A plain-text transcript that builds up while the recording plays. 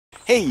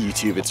Hey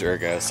YouTube, it's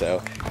Urgo.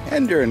 So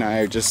Ender and I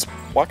are just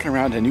walking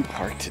around a new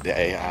park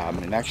today,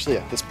 and actually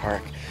at this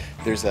park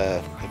there's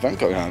a event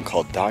going on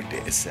called Dog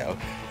Days. So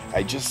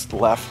I just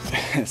left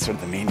sort of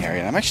the main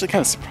area, and I'm actually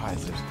kind of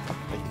surprised there's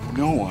like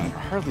no one, or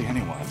hardly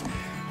anyone,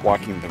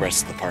 walking the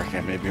rest of the park,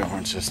 and maybe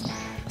everyone's just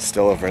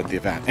still over at the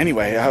event.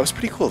 Anyway, it was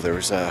pretty cool. There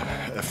was a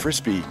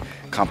Frisbee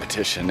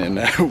competition,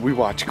 and we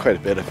watched quite a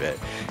bit of it,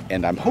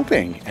 and I'm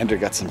hoping Ender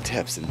got some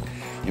tips. And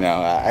you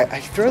know, I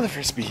throw the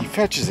Frisbee, he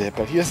fetches it,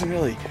 but he doesn't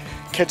really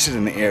catch it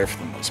in the air for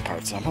the most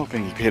part, so I'm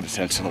hoping he paid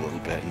attention a little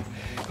bit, and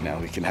you know,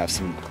 we can have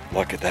some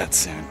luck at that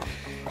soon.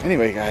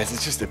 Anyway guys,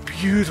 it's just a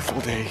beautiful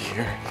day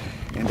here,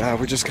 and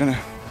we're just gonna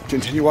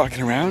continue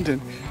walking around and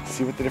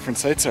see what the different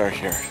sights are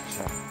here.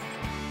 So.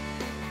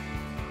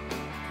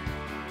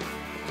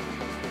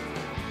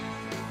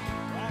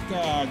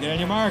 Get on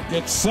your mark,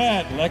 get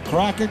set, let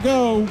Crocker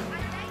go.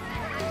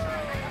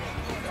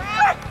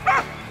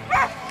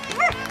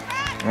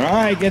 All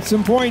right, get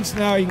some points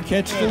now. You can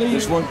catch the lead.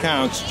 This one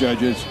counts,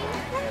 judges.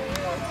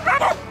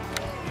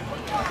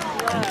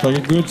 Looks like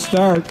a good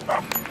start.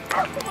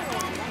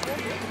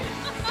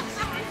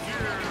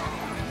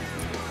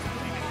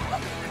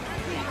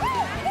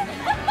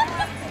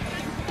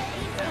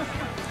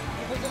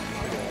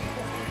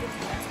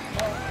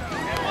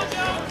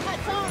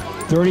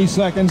 "30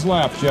 seconds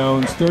left,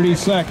 Jones. 30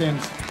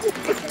 seconds.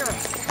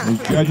 The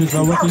judges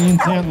are looking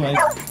intently.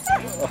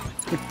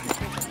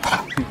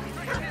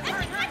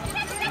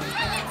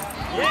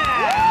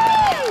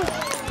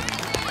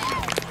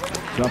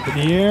 Up in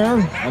the air,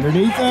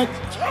 underneath it.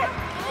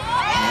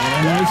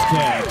 And a nice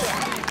catch.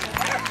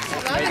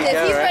 Loving this.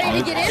 He's ready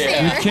to get in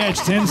there. Good catch,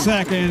 10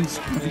 seconds.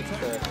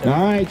 All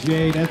right,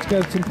 Jade, let's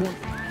get some points.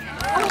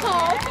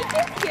 Oh, he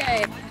did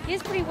good. He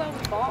is pretty well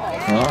with the ball.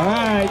 All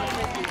right.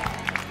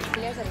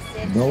 He knows how to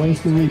sit. No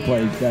instant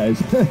replays,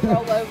 guys.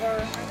 Roll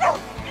over.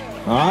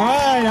 All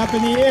right, up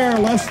in the air,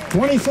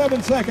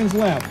 27 seconds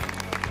left.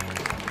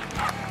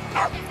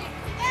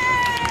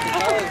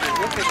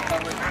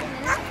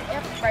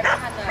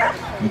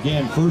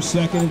 Again, first,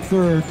 second, and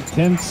third.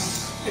 10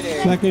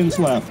 seconds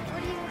left.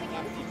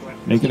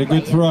 Make it a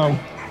good throw.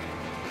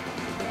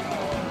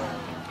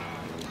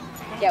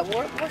 Yeah,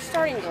 we're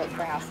starting to look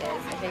for houses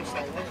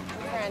eventually. We're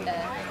trying to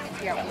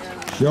figure out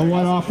what Show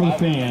one off for the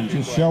fan.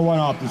 Just show one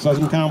off. This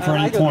doesn't count for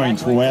any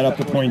points. We'll add up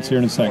the points here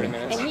in a second.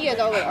 And he goes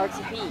all the way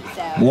RTP,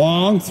 so.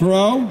 Long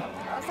throw.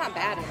 That's not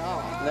bad at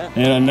all.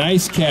 And a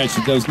nice catch.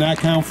 It does not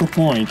count for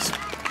points.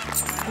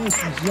 This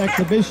is an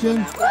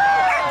exhibition.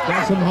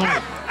 Got some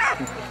height.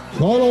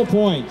 Total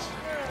points.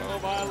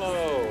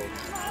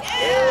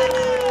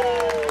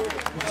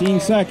 15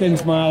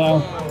 seconds,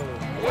 Milo.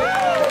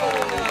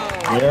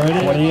 There it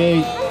is.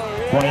 28,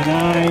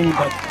 29,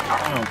 but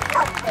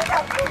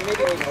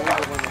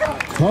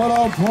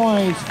total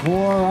points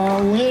for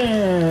our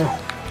winner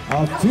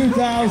of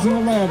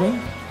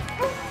 2011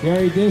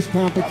 Cary Disc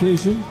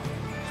Competition,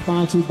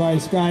 sponsored by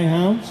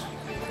Skyhounds.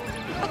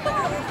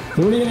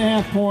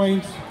 30.5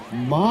 points.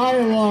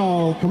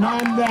 Milo, come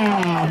on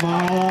down,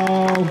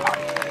 Milo.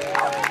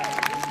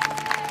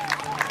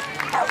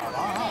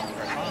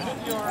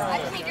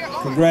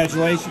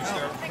 Congratulations.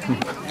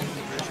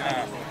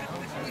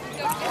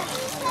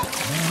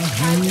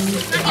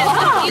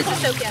 These are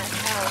so good.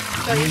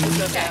 Oh, these are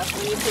so good.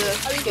 We need to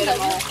get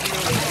them all.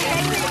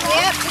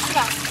 Yep, just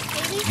about.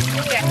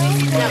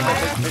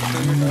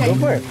 Go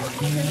for it.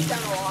 There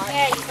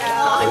you go.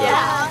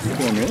 Yeah. You're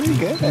doing really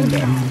good,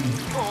 Ender.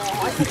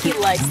 Oh, I think he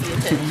likes the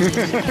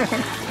attention.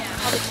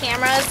 All the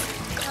cameras.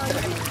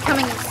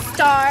 Coming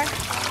star.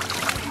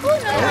 Oh,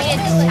 no.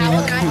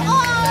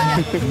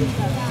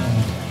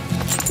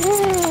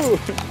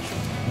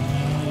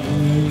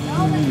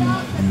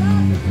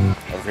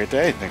 Have a great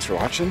day. Thanks for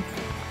watching.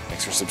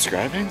 Thanks for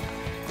subscribing.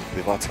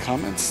 Leave lots of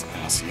comments,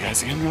 and I'll see you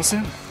guys again real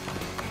soon.